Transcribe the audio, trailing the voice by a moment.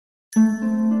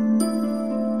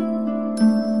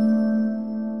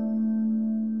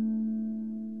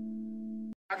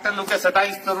Doctor लोग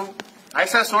सताइस्तारू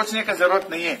ऐसा सोचने की जरूरत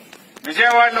नहीं है।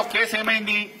 విజయవాడలో కేసు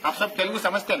ఏమైంది आप सब తెలుగు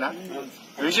సమస్తేనా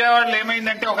విజయవాడలో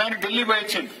ఏమైందంటే ఒక ఆయన ఢిల్లీ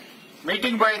పోయొచ్చిండు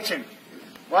మీటింగ్ పోయొచ్చిండు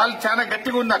వాళ్ళు చాలా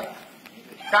గట్టిగా ఉన్నారు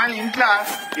కానీ ఇంట్లో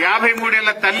 53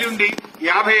 ఏళ్ల తల్లి ఉంది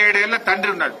 57 ఏళ్ల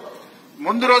తండ్రి ఉన్నాడు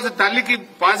ముందు రోజు తల్లికి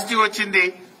పాజిటివ్ వచ్చింది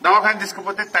దవాఖాన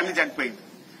తీసుకుపోతే తల్లి చనిపోయింది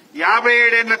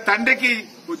 57 ఏళ్ల తండ్రికి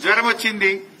జ్వరం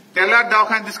వచ్చింది తెల్లారి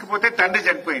దవాఖాన తీసుకుపోతే తండ్రి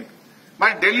చనిపోయింది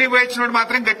మరి ఢిల్లీ పోయొచ్చినోడు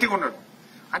మాత్రం గట్టిగా ఉన్నాడు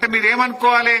అంటే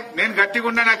మీరేమనుకోవాలి నేను గట్టిగా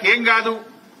ఉన్నా నాకేం కాదు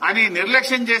అని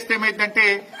నిర్లక్ష్యం చేస్తే ఏమైందంటే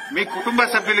మీ కుటుంబ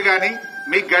సభ్యులు గాని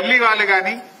మీ గల్లీ వాళ్ళు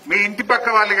గాని మీ ఇంటి పక్క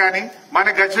వాళ్ళు గాని మన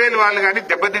గజ్వేల్ వాళ్ళు గాని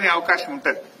దెబ్బతినే అవకాశం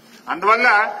ఉంటది అందువల్ల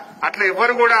అట్లా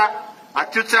ఎవరు కూడా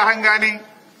అత్యుత్సాహం గాని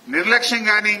నిర్లక్ష్యం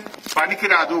గాని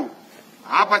పనికిరాదు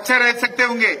आप अच्छा रह सकते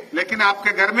होंगे लेकिन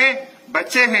आपके घर में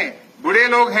बच्चे हैं बूढ़े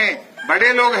लोग हैं बड़े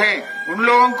लोग हैं उन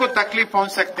लोगों को तकलीफ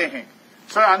पहुंच सकते हैं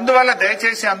సో అందువల్ల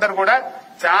దయచేసి అందరూ కూడా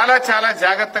చాలా చాలా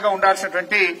జాగ్రత్తగా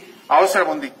ఉండాల్సినటువంటి అవసరం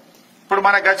ఉంది ఇప్పుడు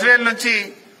మన గజ్వేల్ నుంచి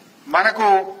మనకు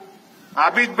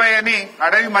ఆబిద్ భాయ్ అని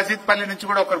అడవి మస్జిద్ పల్లి నుంచి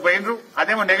కూడా ఒకరు పోయినరు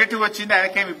అదేమో నెగటివ్ వచ్చింది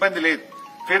ఆయనకేం ఇబ్బంది లేదు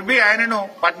ఫిర్బీ ఆయనను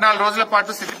 14 రోజుల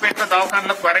పాటు సిద్దిపేట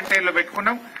దవాఖానలో క్వారంటైన్ లో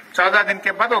పెట్టుకున్నాం 14 दिन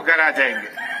के बाद ఒక घर आ जाएंगे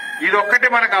ఇది ఒక్కటే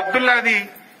మనకు అబ్దుల్లాది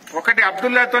ఒకటి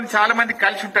అబ్దుల్లాతో చాలా మంది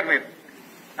కలిసి ఉంటారు మీరు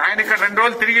ఆయన ఇక్కడ 2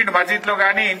 రోజులు తిరిగిండు మస్జిద్ లో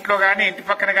గాని ఇంట్లో గాని ఇంటి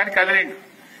పక్కన గాని కదిలిండు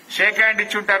షేక్ హ్యాండ్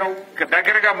ఇచ్చి ఉంటారు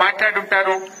దగ్గరగా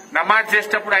మాట్లాడుంటారు నమాజ్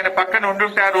చేసేటప్పుడు ఆయన పక్కన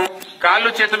ఉండుంటారు కాళ్ళు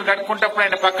చేతులు కడుక్కుంటప్పుడు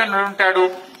ఆయన పక్కన ఉండుంటాడు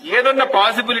ఏదన్నా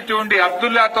పాసిబిలిటీ ఉండి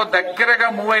అబ్దుల్లాతో దగ్గరగా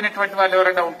మూవ్ అయినటువంటి వాళ్ళు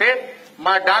ఎవరైనా ఉంటే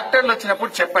మా డాక్టర్లు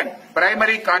వచ్చినప్పుడు చెప్పండి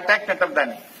ప్రైమరీ కాంటాక్ట్ అంటాం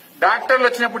దాన్ని డాక్టర్లు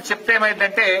వచ్చినప్పుడు చెప్తే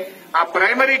ఏమైందంటే ఆ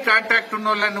ప్రైమరీ కాంటాక్ట్ ఉన్న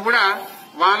వాళ్ళని కూడా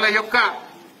వాళ్ళ యొక్క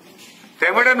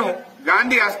తెవడను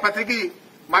గాంధీ ఆసుపత్రికి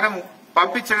మనం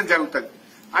పంపించడం జరుగుతుంది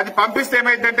అది పంపిస్తే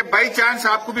ఏమైందంటే बाई चांस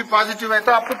आपको भी पॉजिटिव है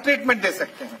तो आपको ट्रीटमेंट दे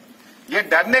सकते हैं ये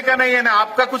डरने का नहीं है ना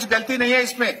आपका कुछ गलती नहीं है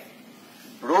इसमें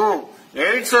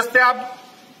एड्स वस्ते आप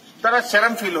तरह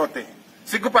शर्म फील होते हैं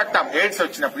सिग्गुपट्टाम एड्स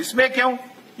వచ్చినప్పుడు इसमें क्यों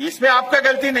इसमें आपका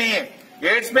गलती नहीं है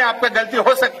एड्स में आपका गलती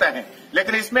हो सकता है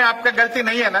लेकिन इसमें आपका गलती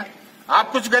नहीं है ना आप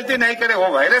कुछ गलती नहीं करे वो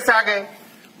वायरस आ गए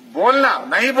बोलना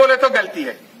नहीं बोले तो गलती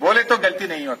है बोले तो गलती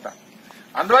नहीं होता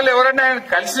అందువల్ల ఎవరైనా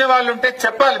కలిసిన వాళ్ళు ఉంటే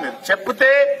చెప్పాలి మీరు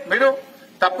చెప్తే మీరు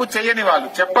తప్పు చేయని వాళ్ళు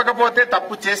చెప్పకపోతే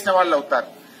తప్పు చేసిన వాళ్ళు అవుతారు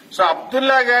సో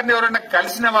అబ్దుల్లా గారిని ఎవరైనా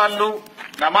కలిసిన వాళ్ళు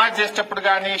నమాజ్ చేసేటప్పుడు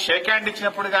గాని షేక్ హ్యాండ్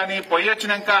ఇచ్చినప్పుడు గాని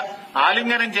పొయ్యొచ్చినాక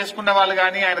ఆలింగనం చేసుకున్న వాళ్ళు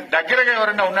గాని ఆయన దగ్గరగా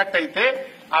ఎవరైనా ఉన్నట్టయితే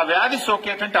ఆ వ్యాధి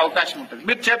సోకేటువంటి అవకాశం ఉంటుంది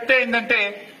మీరు చెప్తే ఏంటంటే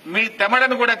మీ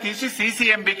తెమడను కూడా తీసి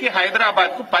సీసీఎంబీకి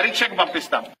హైదరాబాద్ కు పరీక్షకు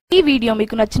పంపిస్తాం ఈ వీడియో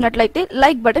మీకు నచ్చినట్లయితే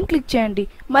లైక్ బటన్ క్లిక్ చేయండి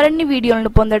మరిన్ని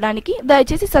వీడియోలను పొందడానికి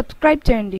దయచేసి సబ్స్క్రైబ్ చేయండి